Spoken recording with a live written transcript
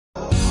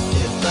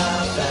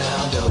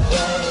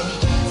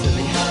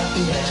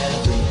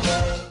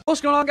What's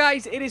going on,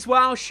 guys? It is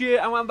Welsh here,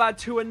 and we're back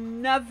to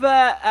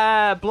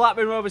another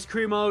Blackburn Rovers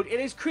Career Mode.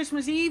 It is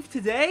Christmas Eve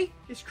today.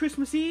 It's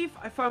Christmas Eve,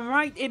 if I'm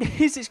right.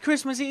 It's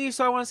Christmas Eve,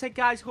 so I want to say,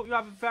 guys, hope you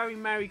have a very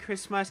Merry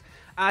Christmas.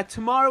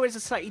 Tomorrow is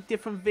a slightly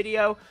different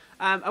video.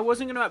 I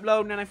wasn't going to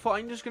upload, and then I thought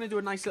I'm just going to do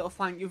a nice little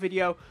thank you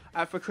video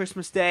for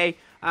Christmas Day.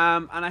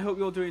 And I hope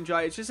you all do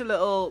enjoy it. It's just a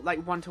little,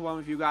 like, one-to-one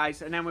with you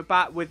guys. And then we're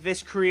back with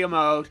this Career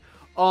Mode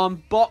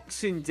on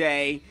Boxing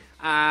Day.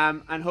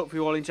 And hopefully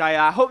you all enjoy that.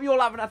 I hope you all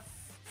having a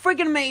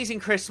friggin'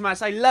 amazing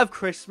Christmas. I love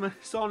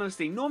Christmas,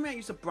 honestly. Normally I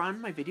used to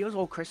brand my videos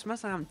all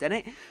Christmas. I haven't done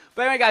it.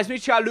 But anyway, guys,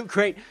 make sure you Loot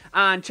Crate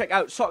and check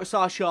out Soccer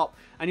Star Shop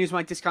and use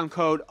my discount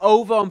code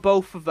over on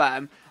both of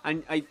them.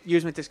 And I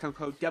use my discount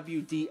code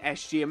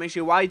WDSG. And make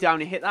sure while you're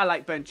down, you hit that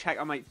like button. Check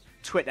out my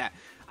Twitter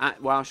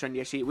at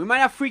WelshDragonDSG. We might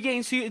have 3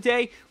 games for you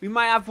today. We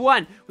might have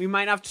 1. We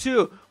might have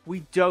 2.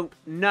 We don't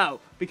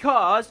know.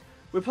 Because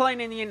we're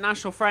playing in the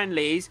international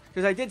friendlies,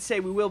 because I did say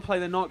we will play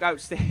the knockout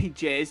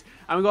stages,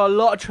 and we've got a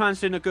lot of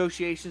transfer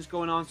negotiations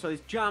going on, so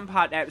it's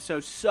jam-packed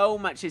episode, so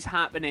much is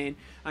happening.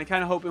 I'm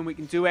kind of hoping we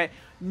can do it.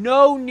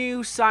 No new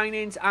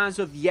signings as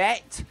of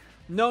yet.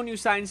 No new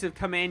signings have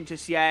come in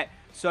just yet,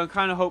 so I'm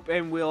kind of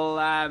hoping we'll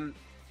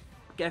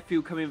get a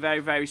few coming very,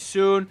 very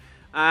soon.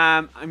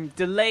 I'm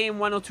delaying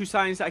 1 or 2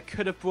 signings that I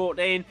could have brought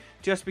in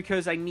just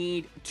because I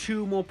need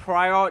 2 more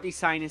priority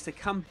signings to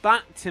come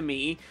back to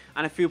me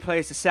and a few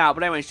players to sell.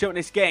 But anyway, showing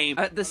this game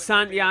at the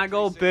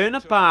Santiago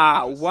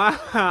Bernabeu.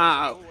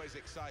 Wow.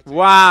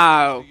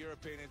 Wow.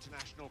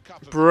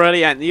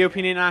 Brilliant. The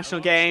European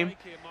International game.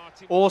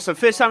 Awesome.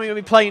 First time we're going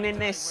to be playing in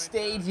this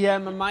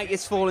stadium. My mic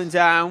is falling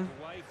down.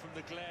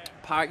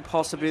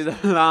 Possibly the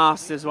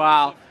last as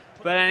well.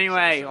 But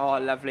anyway, oh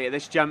lovely.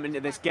 Let's jump into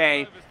this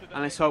game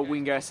and let's hope we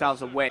can get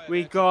ourselves a win.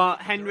 We got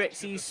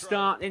Hendricks, he's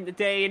starting the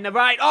day in the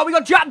right. Oh, we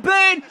got Jack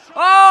Burn.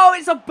 Oh,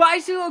 it's a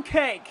bicycle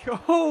kick.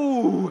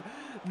 Oh,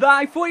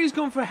 I thought he was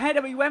going for a header,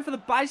 but he went for the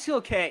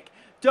bicycle kick.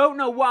 Don't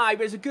know why,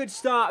 but it's a good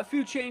start. A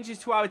few changes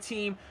to our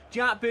team.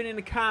 Jack Burn in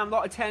the cam,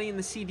 Lottelli in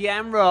the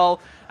CDM role.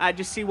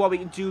 Just see what we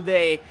can do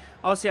there.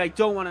 Obviously, I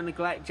don't want to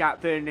neglect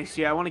Jack Burn this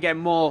year. I want to get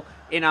more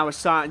in our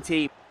starting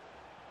team.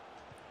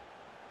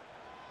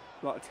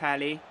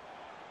 Lottelli.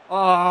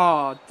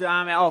 Oh,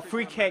 damn it. Oh,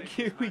 free kick.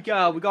 Here we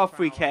go. We got a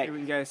free kick. We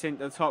can get this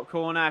into the top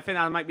corner. I think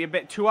that might be a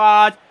bit too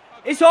hard.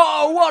 It's,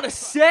 oh, what a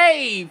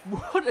save.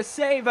 What a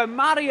save by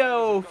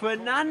Mario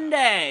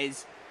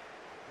Fernandez.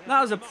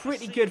 That was a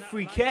pretty good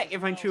free kick,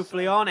 if I'm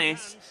truthfully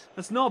honest.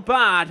 That's not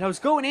bad. I was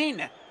going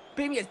in.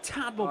 Maybe a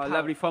tad more. Oh,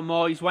 lovely from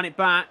Moore. He's won it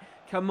back.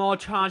 Can Moore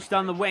charge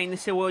down the wing.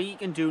 Let's see what he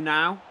can do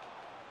now.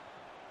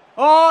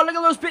 Oh, look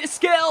at those bit of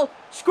skill.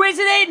 Squeeze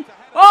it in.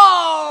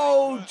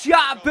 Oh,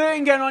 Jack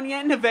Burn getting on the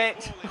end of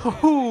it.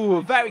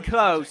 Oh, very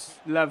close.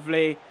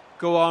 Lovely.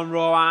 Go on,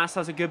 Roas.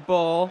 That's a good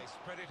ball.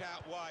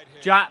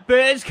 Jack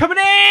Burn's coming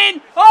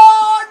in.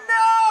 Oh,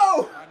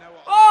 no.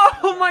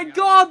 Oh, my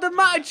God. The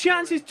amount of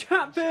chances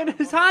Jack Burn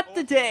has had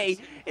today.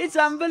 It's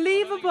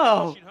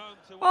unbelievable.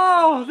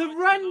 Oh, the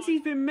runs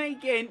he's been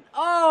making.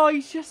 Oh,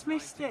 he's just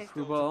missed it.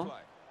 Good ball.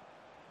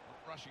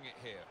 Rushing it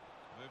here.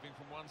 Moving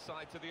from one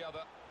side to the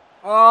other.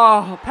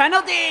 Oh,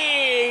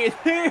 penalty!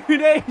 There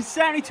it is,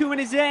 72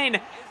 minutes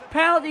in.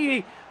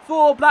 Penalty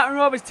for Blackburn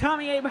Rovers.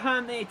 Tammy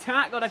Abraham, the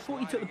attack. God, I thought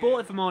he took the ball,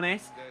 if I'm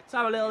honest. Let's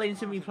have a little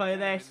instant replay of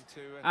this.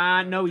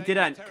 No, he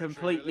didn't.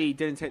 Completely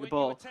didn't take the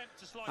ball.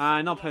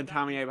 Not putting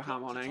Tammy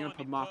Abraham on it. I'm going to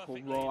put Marco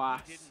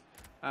Roas.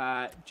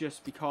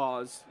 Just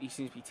because he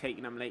seems to be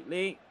taking them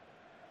lately.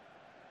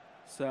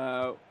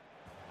 So,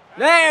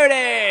 there it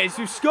is.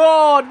 We've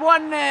scored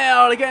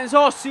 1-0 against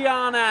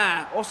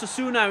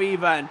Osasuna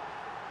even.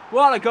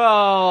 What a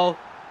goal.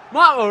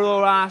 Marco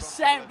Rojas,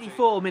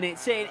 74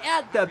 minutes in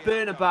at the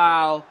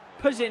Bernabeu.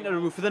 Puts it into the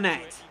roof of the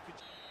net.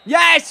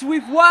 Yes,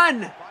 we've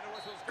won.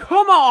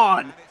 Come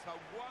on.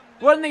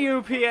 Won the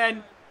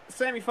European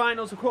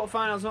semi-finals or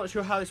quarter-finals. Not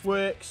sure how this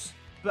works,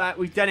 but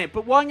we've done it.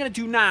 But what I'm going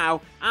to do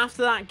now,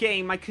 after that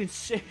game, my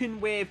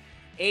concern with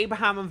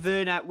Abraham and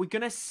Werner, we're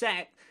going to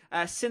set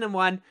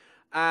Cinnamon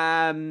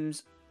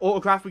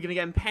autograph. We're going to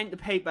get him pen to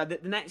paper. The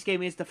next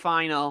game is the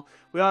final.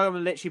 We are going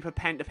to literally put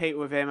pen to paper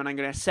with him, and I'm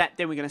going to accept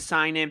him. We're going to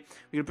sign him.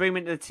 We're going to bring him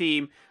into the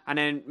team, and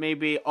then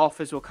maybe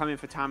offers will come in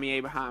for Tammy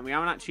Abraham. We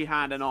haven't actually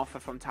had an offer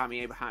from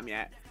Tammy Abraham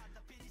yet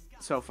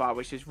so far,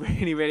 which is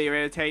really, really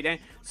irritating.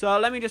 So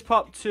let me just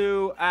pop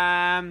to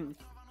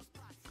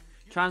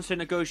transfer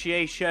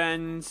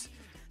negotiations,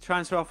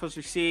 transfer offers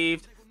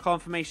received,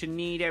 confirmation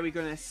needed. We're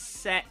going to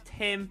accept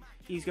him.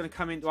 He's going to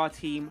come into our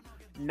team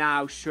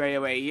now straight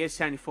away. He is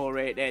 74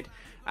 rated.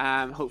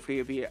 Hopefully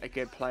he'll be a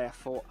good player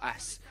for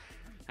us.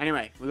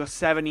 Anyway, we've got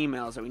 7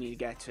 emails that we need to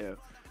get to.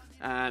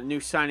 New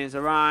signings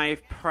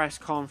arrive, press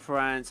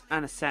conference,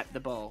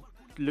 unacceptable.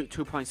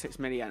 2.6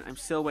 million. I'm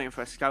still waiting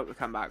for a scout to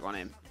come back on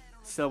him.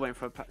 Still waiting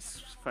for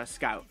a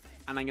scout.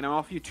 And I'm going to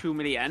offer you 2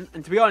 million.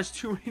 And to be honest,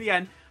 2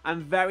 million,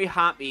 I'm very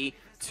happy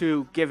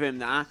to give him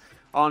that.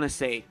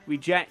 Honestly,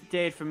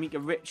 rejected from Mika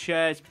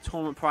Richards,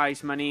 tournament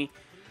prize money.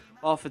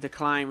 Offer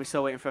decline. We're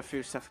still waiting for a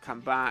few stuff to come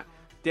back.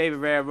 David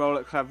Rea, roll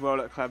at club,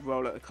 roll at club,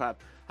 roll at the club.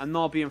 I'm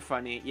not being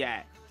funny.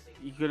 Yeah,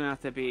 you're going to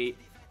have to be...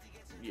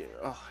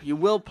 You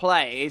will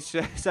play. It's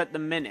just at the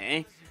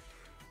minute,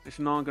 it's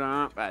not going to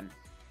happen.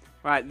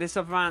 Right, let's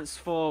advance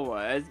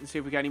forward and see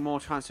if we get any more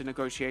transfer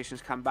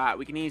negotiations come back.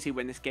 We can easily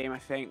win this game, I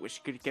think,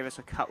 which could give us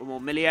a couple more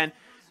million.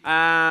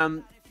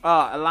 Atlanta,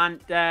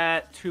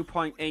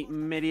 2.8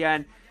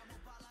 million.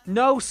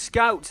 No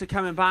scouts are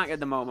coming back at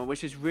the moment,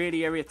 which is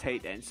really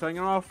irritating. So I'm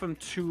going to offer them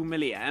 2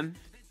 million.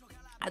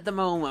 At the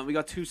moment, we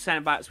got 2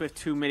 centre-backs with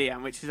 2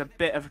 million, which is a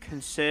bit of a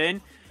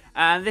concern.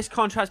 This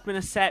contract's been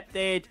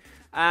accepted.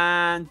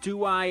 And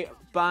do I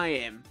buy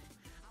him?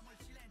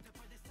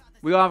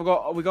 We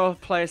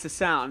got players to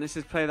sell, and this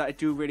is a player that I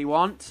do really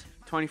want.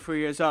 23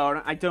 years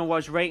old. I don't know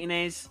what his rating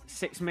is.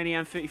 6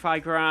 million,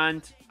 35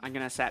 grand. I'm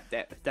going to accept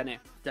it. Done it.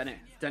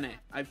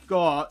 I've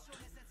got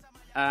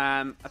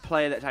a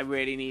player that I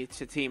really need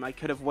to team. I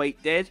could have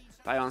waited,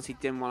 but I honestly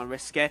didn't want to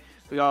risk it.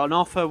 We got an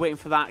offer waiting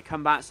for that to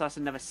come back, so that's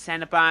another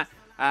centre-back.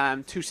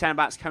 2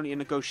 centre-backs currently in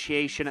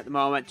negotiation at the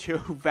moment. 2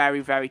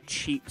 very, very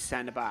cheap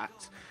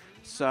centre-backs.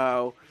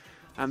 So,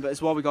 but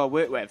it's what we got to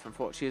work with,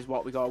 unfortunately, is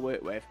what we got to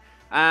work with.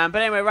 But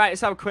anyway, right,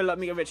 let's have a quick look.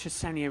 Mika Richards,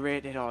 Senior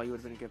rated. Oh, you would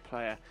have been a good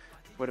player.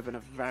 Would have been a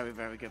very,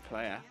 very good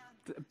player.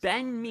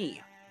 Ben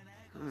Mee.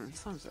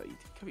 Sounds like he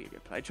could be a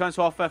good player.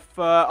 Transfer offer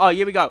for... Oh,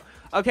 here we go.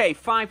 Okay,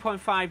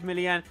 5.5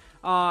 million.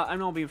 I'm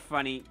not being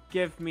funny.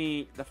 Give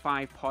me the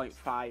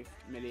 5.5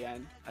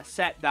 million.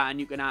 Accept that and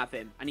you can have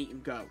him. And he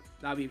can go.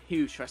 That'll be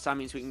huge for us. That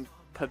means we can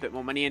put a bit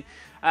more money in.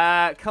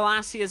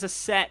 Kalasi is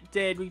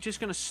accepted. We're just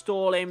going to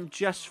stall him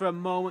just for a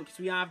moment because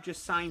we have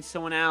just signed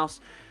someone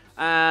else.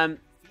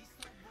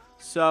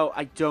 So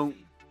I don't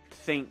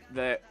think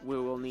that we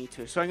will need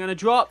to. So I'm going to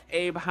drop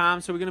Abraham.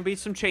 So we're going to be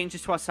some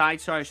changes to our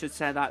side. Sorry, I should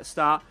say that at the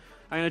start.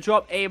 I'm going to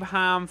drop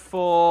Abraham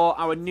for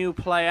our new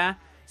player.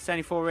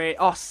 74 rated.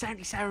 Oh,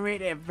 77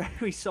 rated.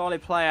 Very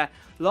solid player.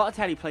 A lot of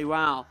Teddy play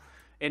well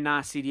in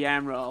that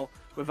CDM role,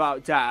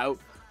 without doubt.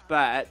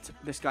 But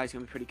this guy's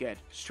going to be pretty good.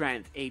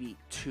 Strength,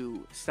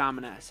 82.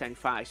 Stamina,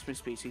 75. Sprint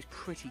speed, so he's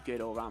pretty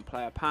good all-round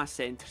player.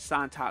 Passing,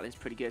 stand tackling's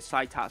pretty good.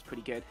 Side tackle's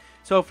pretty good.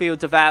 So hopefully he'll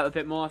develop a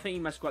bit more. I think he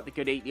must have got the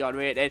good 80-odd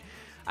rated.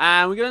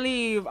 And we're going to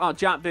leave... Oh,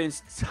 Jack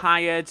Byrne's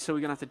tired, so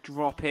we're going to have to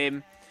drop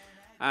him.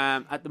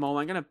 At the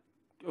moment, I'm going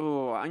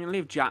to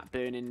leave Jack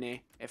Byrne in there,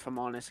 if I'm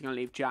honest. I'm going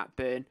to leave Jack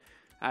Byrne.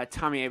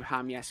 Tammy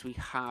Abraham, yes, we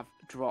have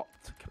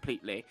dropped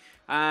completely.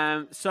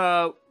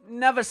 So,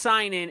 another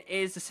signing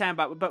is the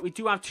centre-back, but we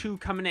do have 2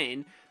 coming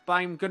in. But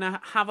I'm going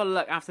to have a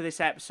look after this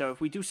episode.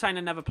 If we do sign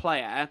another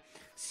player,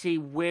 see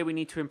where we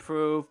need to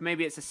improve.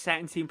 Maybe it's a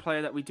second-team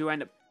player that we do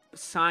end up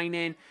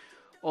signing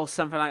or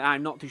something like that.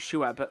 I'm not too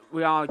sure, but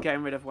we are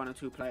getting rid of 1 or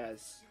 2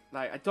 players.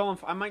 Like,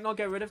 I might not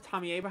get rid of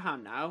Tammy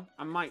Abraham now.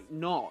 I might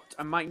not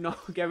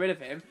get rid of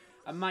him.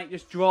 I might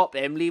just drop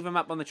him, leave him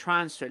up on the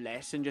transfer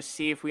list, and just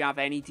see if we have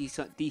any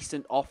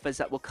decent offers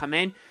that will come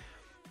in.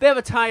 Bit of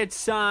a tired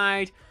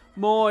side.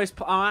 More is...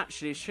 Oh,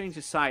 actually, let's change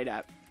the side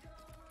up.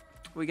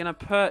 We're going to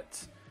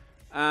put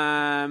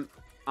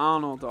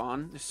Arnold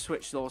on. Just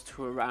switch those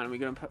 2 around. We're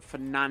going to put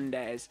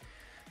Fernandez.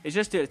 It's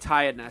just due to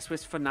tiredness.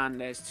 Where's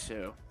Fernandez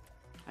too?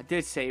 I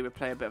did say he would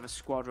play a bit of a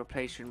squad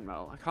replacement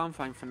role. I can't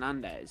find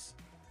Fernandez.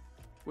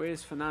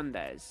 Where's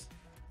Fernandez?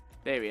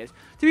 There he is.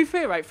 To be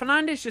fair, right,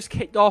 Fernandez just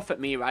kicked off at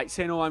me, right,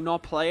 saying, oh, I'm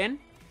not playing.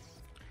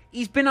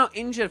 He's been out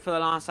injured for the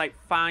last, like,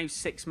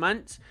 5-6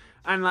 months.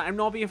 And, like, I'm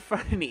not being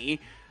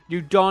funny.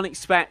 You don't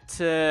expect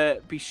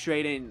to be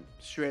straight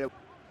away.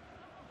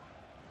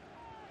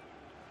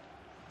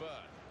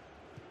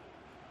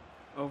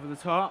 Over the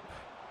top.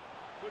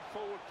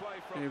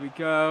 Here we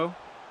go.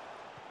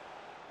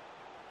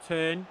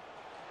 Turn.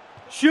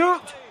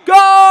 Shoot!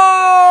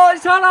 Goal!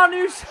 It's on our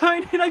new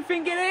signing, I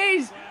think it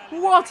is.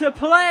 What a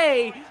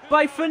play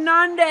by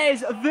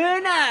Fernandez,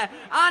 Werner,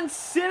 and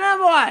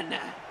Simon.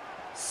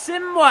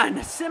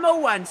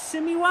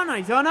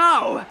 I don't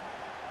know.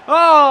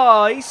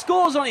 Oh, he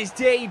scores on his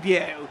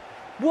debut.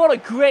 What a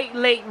great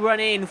late run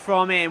in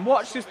from him.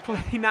 Watch this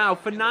play now.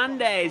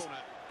 Fernandez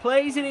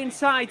plays it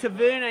inside to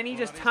Werner, and he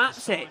just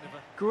taps it.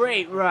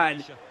 Great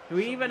run.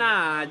 We even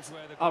had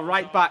a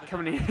right back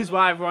coming in as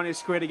well. Everyone is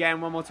squared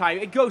again one more time.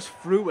 It goes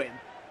through him.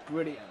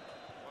 Brilliant.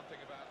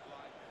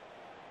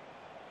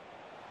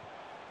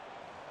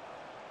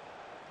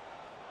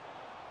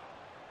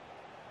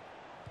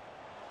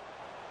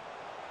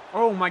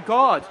 Oh my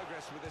God.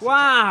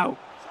 Wow.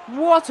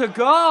 What a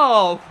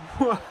goal.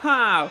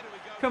 Wow.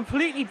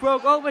 Completely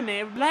broke open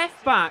there.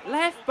 Left back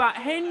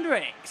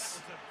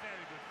Hendricks.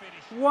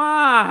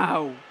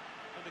 Wow.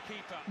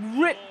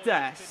 Ripped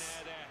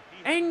us.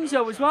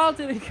 Enzo as well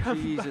didn't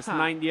come back.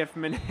 90th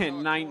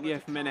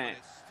minute.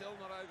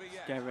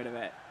 Let's get rid of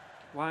it.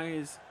 Why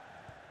is...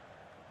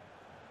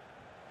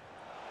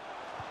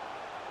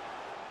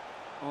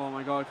 Oh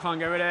my God, can't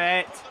get rid of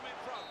it.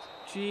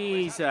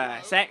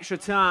 Jesus. Extra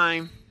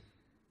time.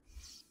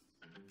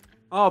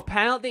 Oh,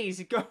 penalties.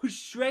 It goes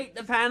straight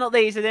to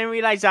penalties. I didn't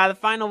realise that. The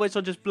final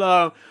whistle just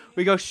blew.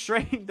 We go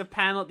straight to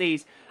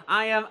penalties.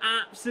 I am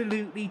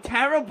absolutely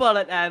terrible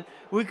at them.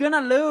 We're going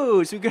to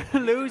lose. We're going to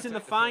lose in the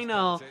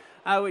final,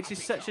 which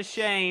is such a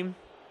shame.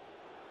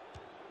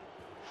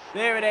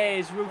 There it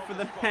is. Root for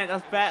the net.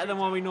 That's better than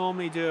what we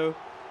normally do.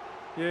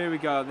 Here we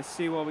go. Let's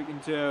see what we can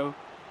do.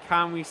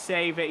 Can we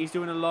save it? He's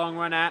doing a long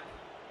run at.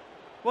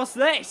 What's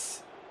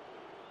this?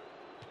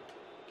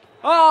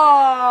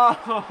 Oh,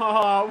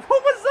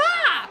 what was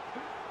that?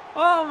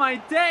 Oh, my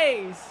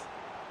days.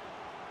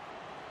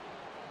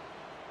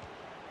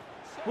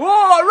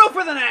 Whoa, root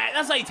for the net.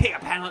 That's how you take a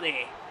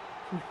penalty.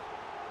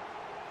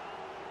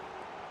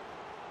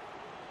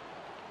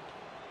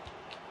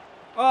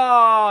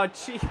 Oh,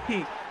 gee.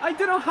 I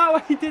don't know how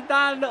I did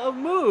that little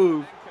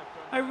move.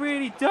 I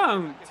really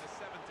don't.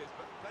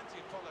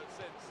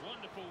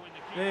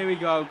 There we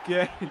go.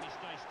 Good. Well,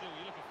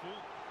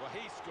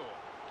 he scored.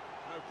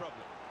 No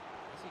problem.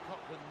 Has he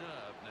got the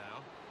nerve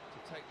now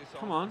to take this on?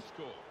 Come on. And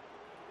score?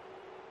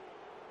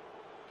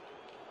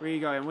 Where are you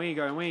going? Where are you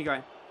going? Where are you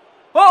going?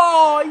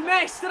 Oh, he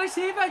missed. Did I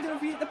see if I don't know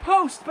if he hit the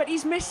post, but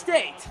he's missed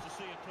it.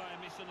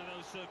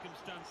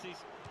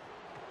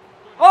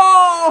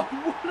 Oh,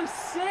 what a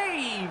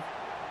save.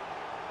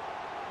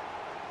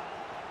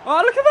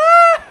 Oh, look at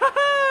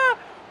that.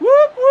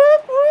 Whoop,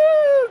 whoop,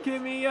 whoop.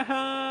 Give me your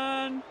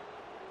hand.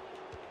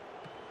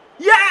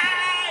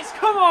 Yes!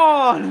 Come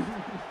on!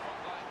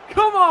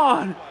 Come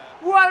on!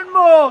 One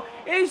more!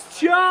 It's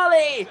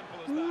Charlie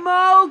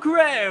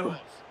Mulgrew!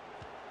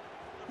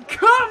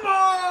 Come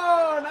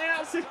on! I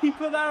absolutely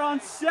put that on.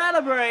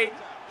 Celebrate!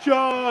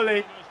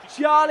 Charlie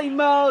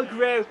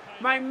Mulgrew,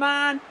 my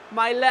man,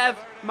 my love,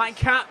 my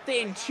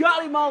captain.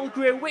 Charlie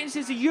Mulgrew wins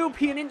the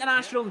European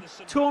International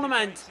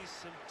Tournament.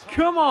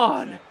 Come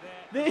on!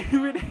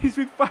 There it is.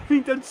 We've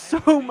finally done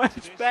so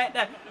much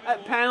better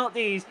at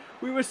penalties.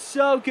 We were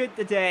so good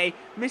today.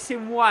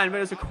 Missing one, but it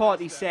was a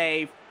quality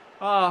save.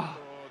 Oh,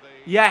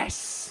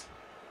 yes.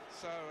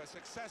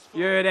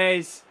 Here it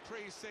is.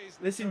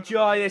 Let's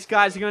enjoy this,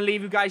 guys. I'm going to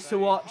leave you guys to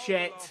watch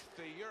it.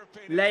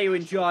 Let you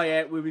enjoy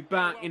it. We'll be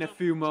back in a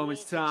few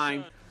moments'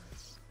 time.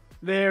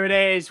 There it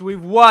is.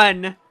 We've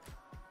won.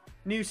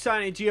 New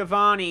signing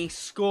Giovanni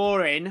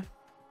scoring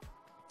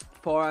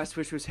for us,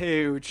 which was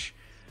huge.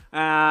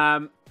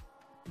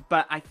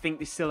 But I think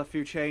there's still a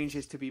few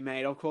changes to be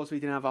made. Of course, we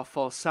didn't have our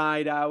full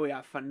side out. We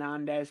have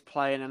Fernandez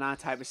playing and that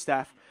type of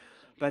stuff.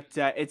 But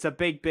it's a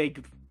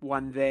big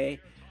one there.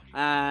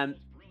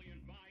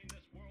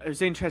 It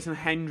was interesting.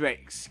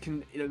 Hendricks.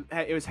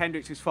 It was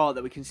Hendricks' fault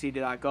that we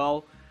conceded our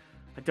goal.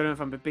 I don't know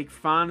if I'm a big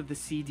fan of the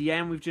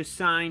CDM we've just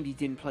signed. He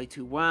didn't play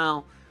too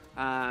well.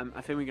 I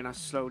think we're going to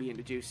slowly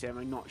introduce him.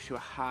 I'm not sure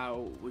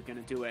how we're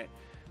going to do it.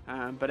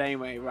 But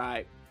anyway,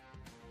 right.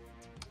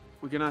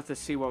 We're going to have to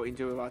see what we can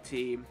do with our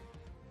team.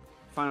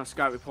 Final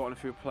scout report on a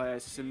few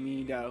players.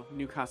 Samido,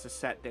 Newcastle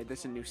set there.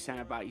 This is a new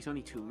centre back. He's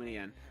only 2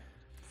 million.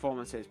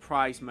 Performances,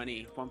 prize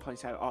money,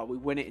 1.7. Oh, we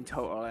win it in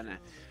total, isn't it?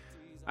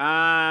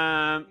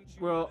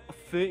 Well,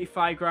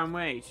 35 grand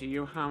wage. Are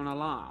you having a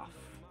laugh?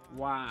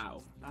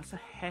 Wow, that's a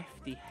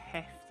hefty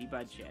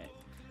budget.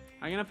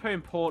 I'm gonna put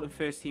important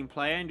first team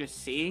player and just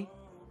see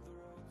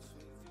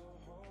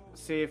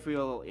if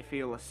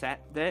he'll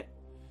accept it.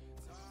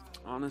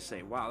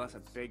 Honestly, wow, that's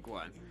a big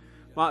one.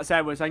 Mark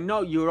Edwards, I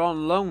know you're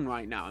on loan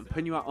right now. I'm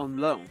putting you out on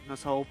loan.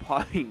 That's the whole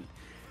point.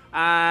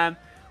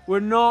 We're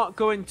not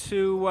going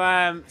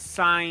to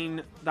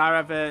sign that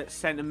other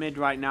centre mid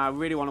right now. I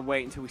really want to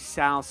wait until we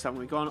sell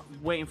someone. We're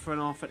waiting for an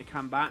offer to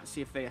come back,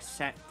 see if they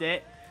accept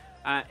it.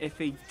 If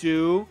they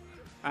do,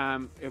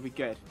 it'll be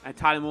good.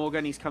 Tyler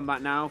Morgan, he's come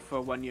back now for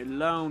a 1-year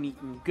loan. He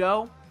can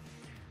go.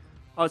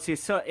 Obviously,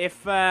 so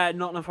if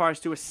Nottingham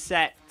Forest do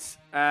accept,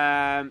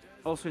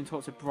 also in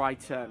talks of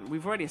Brighton,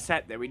 we've already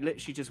accepted. We're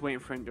literally just waiting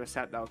for him to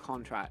accept our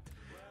contract.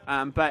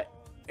 But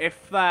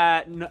if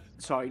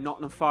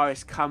Nottingham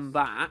Forest come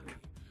back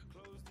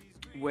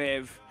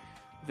with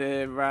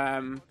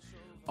the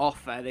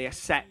offer, they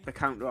accept the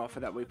counter offer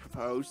that we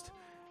proposed.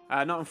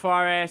 Nottingham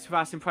Forest, we've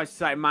asked him price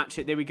to match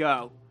it. There we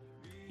go.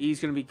 He's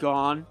going to be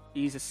gone.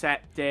 He's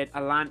accepted.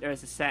 Atlanta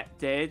has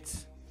accepted.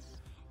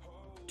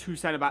 2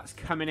 centre backs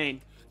coming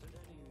in,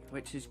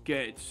 which is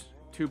good.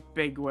 2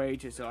 big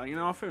wages. So I'm going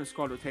to offer him a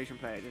squad rotation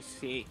player to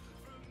see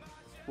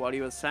what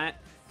he will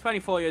set.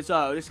 24 years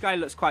old. This guy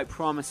looks quite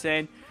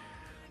promising.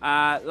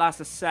 Last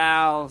of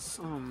sales.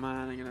 Oh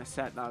man, I'm going to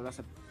set that. That's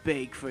a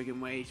big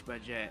friggin' wage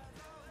budget.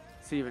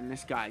 See, even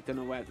this guy. Don't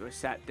know where to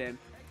accept him.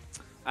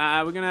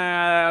 We're going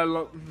to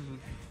look.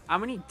 How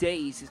many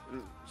days?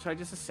 Should I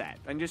just accept?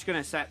 I'm just going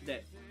to accept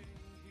it.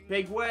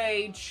 Big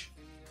wage.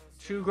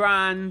 2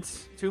 grand.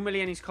 2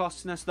 million he's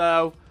costing us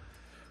though.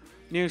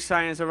 New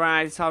signings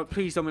arrived. So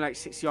please don't be like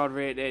 60-odd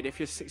rated. If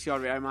you're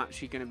 60-odd rated, I'm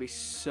actually going to be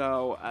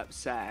so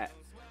upset.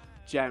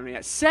 Generally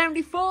at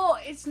 74,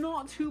 it's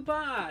not too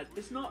bad.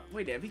 It's not.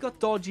 Wait, have he got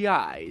dodgy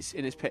eyes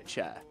in his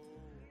picture?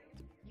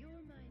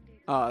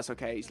 Oh, that's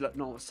okay. He's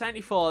no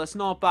 74. That's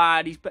not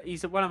bad.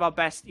 He's one of our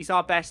best. He's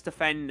our best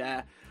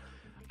defender.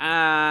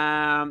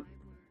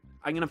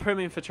 I'm going to put him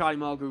in for Charlie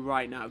Mulgrew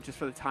right now, just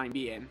for the time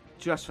being.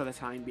 Just for the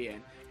time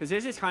being. Because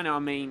this is kind of our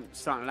main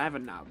starting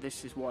 11 now.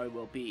 This is what it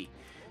will be.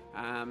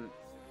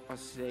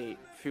 Obviously,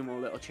 a few more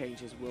little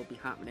changes will be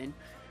happening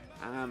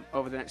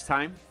over the next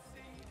time.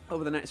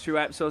 Over the next few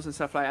episodes and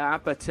stuff like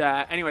that. But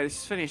anyway,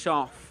 let's finish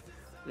off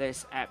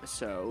this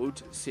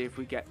episode. See if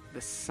we get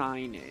the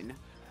signing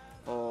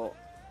or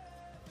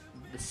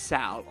the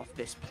sell of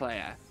this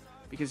player.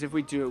 Because if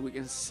we do, we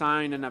can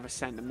sign another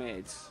centre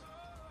mid.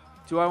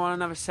 Do I want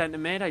another centre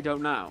mid? I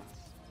don't know.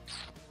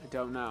 I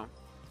don't know.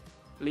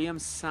 Liam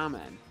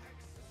Salmon,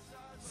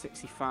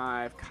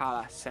 65.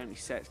 Callas,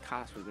 76.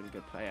 Callas would have been a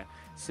good player.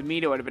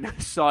 Samita would have been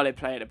a solid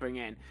player to bring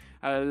in.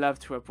 I would love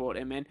to have brought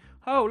him in.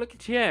 Oh, look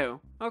at you.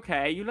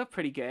 Okay, you look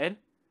pretty good.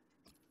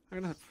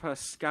 I'm going to put a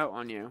scout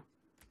on you.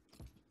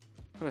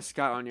 Put a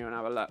scout on you and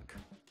have a look.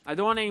 I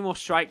don't want any more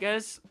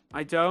strikers.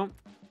 I don't.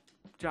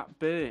 Jack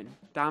Byrne.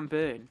 Dan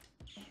Byrne.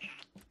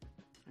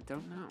 I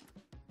don't know.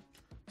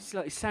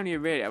 He's 70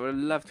 really. I would have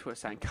loved to have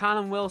signed.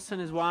 Callum Wilson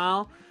as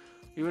well.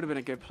 He would have been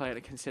a good player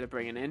to consider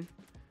bringing in.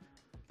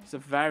 He's a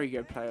very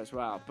good player as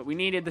well. But we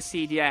needed the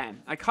CDM.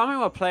 I can't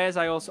remember what players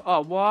I also...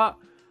 Oh, what?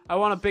 I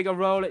want a bigger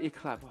role at your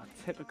club. What?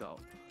 Typical.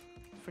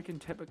 Freaking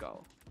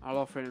typical. I'll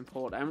offer an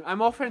important...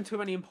 I'm offering too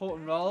many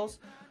important roles.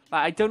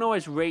 Like, I don't know what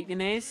his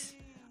rating is.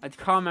 I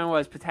can't remember what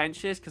his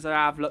potential is because I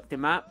have looked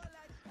him up.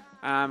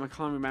 I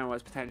can't remember what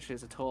his potential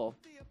is at all.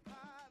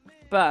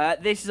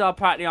 But this is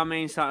practically our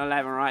main starting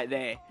 11 right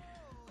there.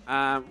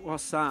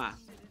 What's that?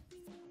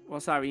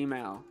 What's our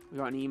email? We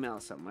got an email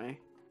somewhere.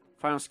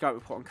 Final scout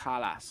report on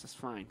Carlas. That's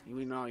fine.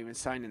 We're not even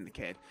signing the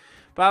kid.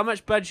 But how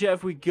much budget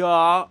have we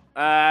got?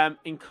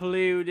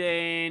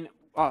 Including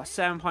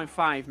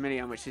 7.5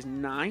 million, which is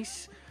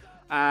nice.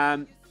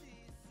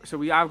 So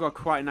we have got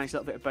quite a nice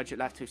little bit of budget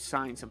left to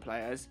sign some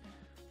players.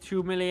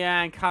 2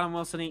 million. Callum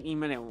Wilson, 18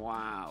 million.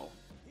 Wow.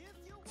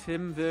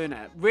 Tim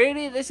Werner.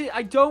 Really?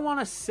 I don't want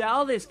to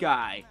sell this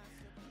guy.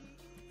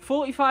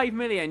 45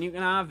 million, you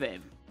can have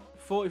him.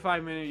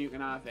 45 million, you can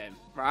have him,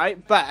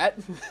 right?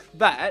 But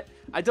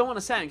I don't want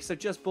to sell him because I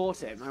just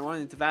bought him. I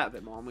want to develop a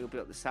bit more and we'll be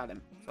able to sell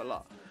him for a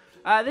lot.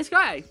 This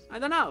guy, I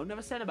don't know,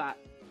 never sent him back.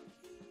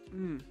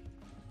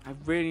 I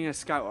really need a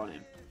scout on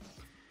him.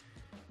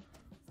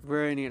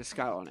 Really need a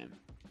scout on him.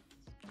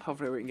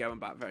 Hopefully we can get him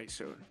back very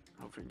soon.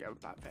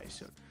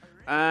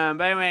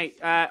 But anyway,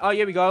 oh,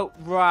 here we go.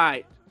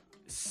 Right,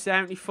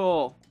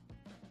 74.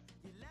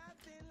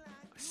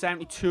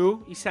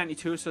 72. He's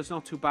 72, so it's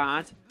not too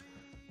bad.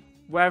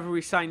 Whether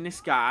we sign this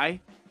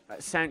guy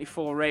at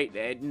 74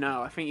 rated,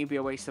 no, I think he'd be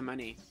a waste of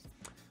money.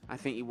 I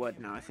think he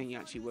would. No, I think he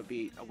actually would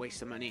be a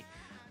waste of money.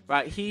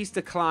 Right, he's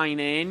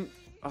declining.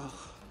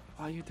 Oh,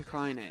 why are you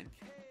declining?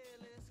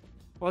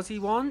 What does he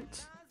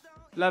want?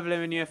 Love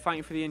living here,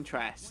 fighting for the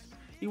interest.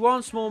 He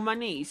wants more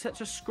money. He's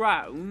such a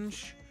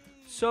scrounge.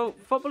 So,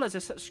 footballers are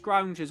such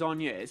scrounges on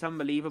you. It's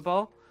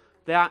unbelievable.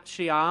 They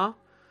actually are.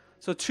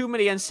 So 2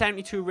 million,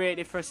 72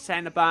 rated for a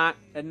centre-back.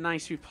 A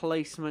nice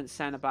replacement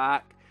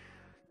centre-back.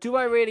 Do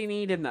I really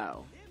need him,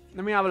 though?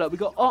 Let me have a look. We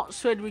got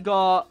Oxford. We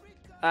got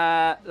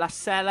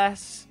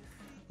Lascelles.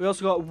 We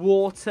also got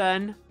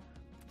Wharton.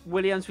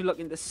 Williams we're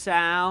looking to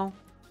sell.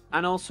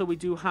 And also we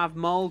do have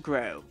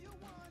Mulgrew.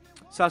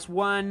 So that's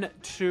 1,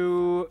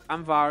 2,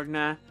 and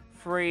Wagner.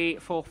 3,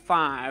 4,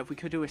 5. We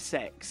could do a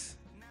 6.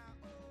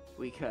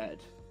 We could.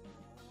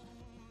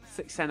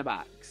 6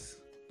 centre-backs.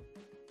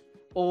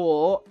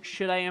 Or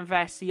should I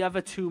invest the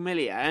other 2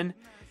 million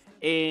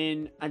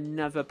in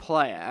another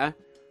player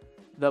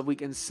that we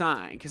can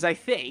sign? Because I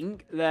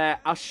think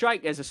that our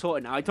strikers are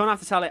sorted now. I don't have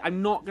to sell it.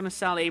 I'm not going to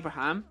sell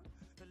Abraham.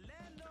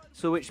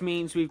 So which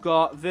means we've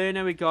got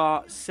Werner, we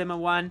got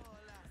Simonon.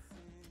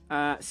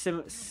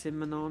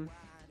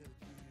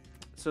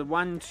 So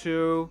 1,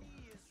 2,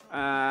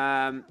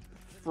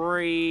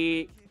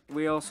 3.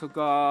 We also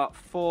got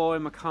 4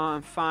 in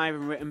McCarten, 5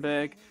 in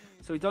Rittenberg.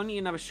 So we don't need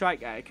another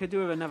striker. I could do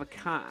with another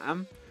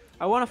cam.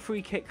 I want a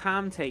free kick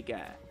cam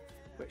taker,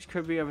 which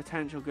could be a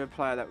potential good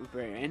player that we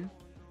bring in.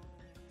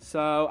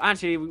 So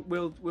actually,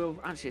 we'll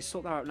actually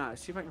sort that out now.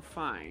 See if I can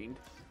find.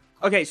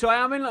 Okay, so I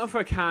am looking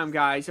for a cam,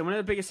 guys, and one of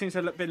the biggest things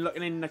I've been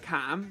looking in the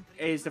cam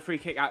is the free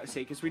kick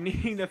accuracy because we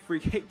need a free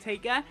kick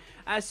taker.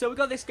 So we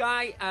got this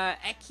guy,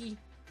 Eki.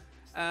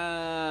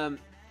 I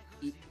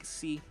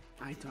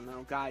don't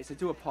know, guys. I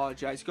do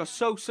apologise. We've got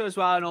Sosa as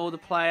well, an older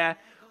player.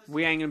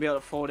 We ain't going to be able to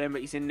afford him,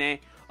 but he's in there.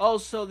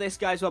 Also, this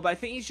guy as well, but I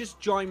think he's just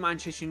joined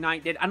Manchester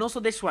United. And also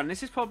this one.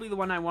 This is probably the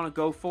one I want to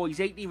go for. He's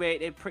 80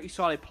 rated, pretty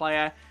solid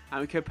player,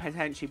 and we could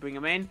potentially bring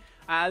him in.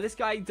 This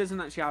guy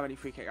doesn't actually have any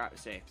free kick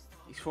accuracy.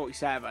 He's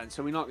 47,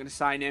 so we're not going to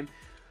sign him.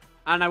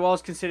 And I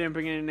was considering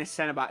bringing in this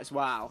centre-back as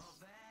well.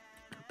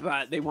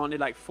 But they wanted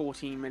like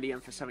 14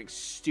 million for something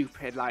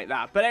stupid like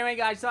that. But anyway,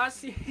 guys,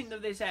 that's the end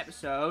of this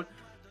episode.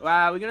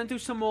 We're going to do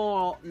some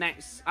more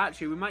next...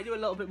 Actually, we might do a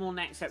little bit more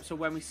next episode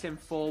when we sim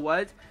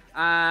forward.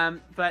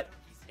 But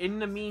in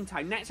the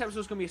meantime, next episode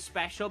is going to be a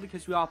special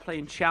because we are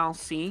playing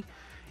Chelsea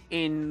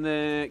in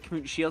the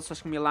Community Shield. So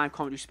it's going to be a live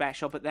commentary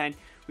special. But then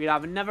we'll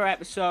have another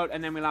episode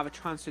and then we'll have a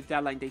transfer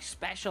deadline day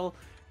special.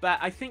 But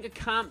I think a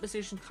camp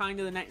position kind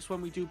of the next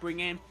one we do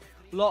bring in.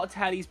 A lot of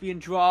tellies being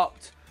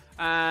dropped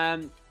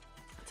to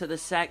the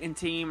second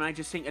team. And I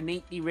just think an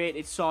 80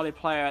 rated solid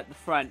player at the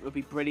front would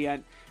be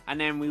brilliant. And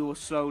then we will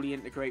slowly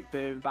integrate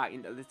Burn back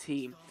into the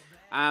team.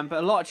 But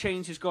a lot of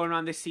changes going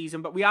on this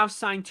season. But we have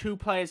signed 2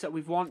 players that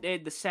we've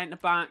wanted. The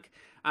centre-back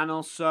and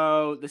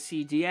also the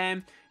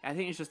CDM. I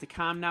think it's just the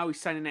cam now. We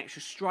signed an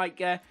extra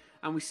striker.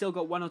 And we still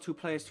got 1 or 2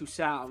 players to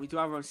sell. We do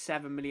have around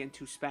 7 million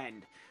to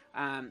spend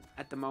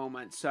at the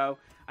moment. So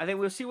I think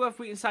we'll see if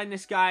we can sign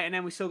this guy. And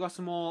then we still got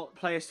some more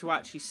players to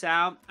actually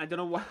sell. I don't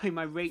know why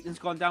my rating's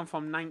gone down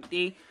from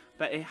 90.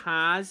 But it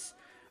has.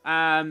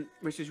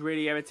 Which is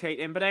really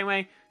irritating. But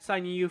anyway,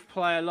 sign your youth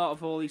player. A lot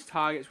of all these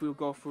targets we'll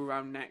go through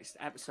around next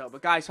episode.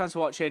 But guys, thanks for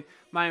watching.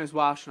 My name is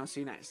Welsh, and I'll see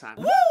you next time.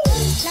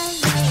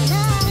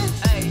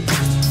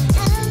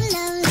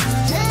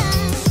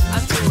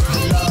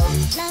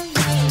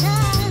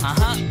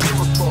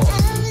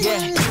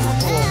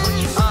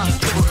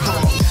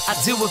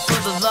 I do it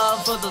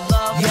for the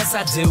love, yes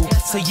I do.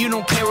 So you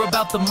don't care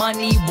about the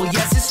money, well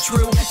yes it's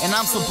true. And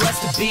I'm so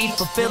blessed to be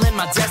fulfilling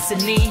my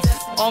destiny.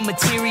 All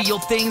material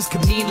things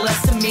could mean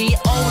less to me.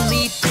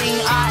 Only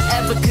thing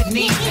I ever could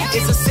need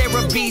is a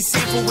Sarah B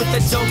sample with a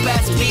dope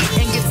ass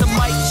beat. And get the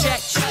mic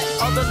check,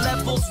 all the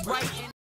levels right.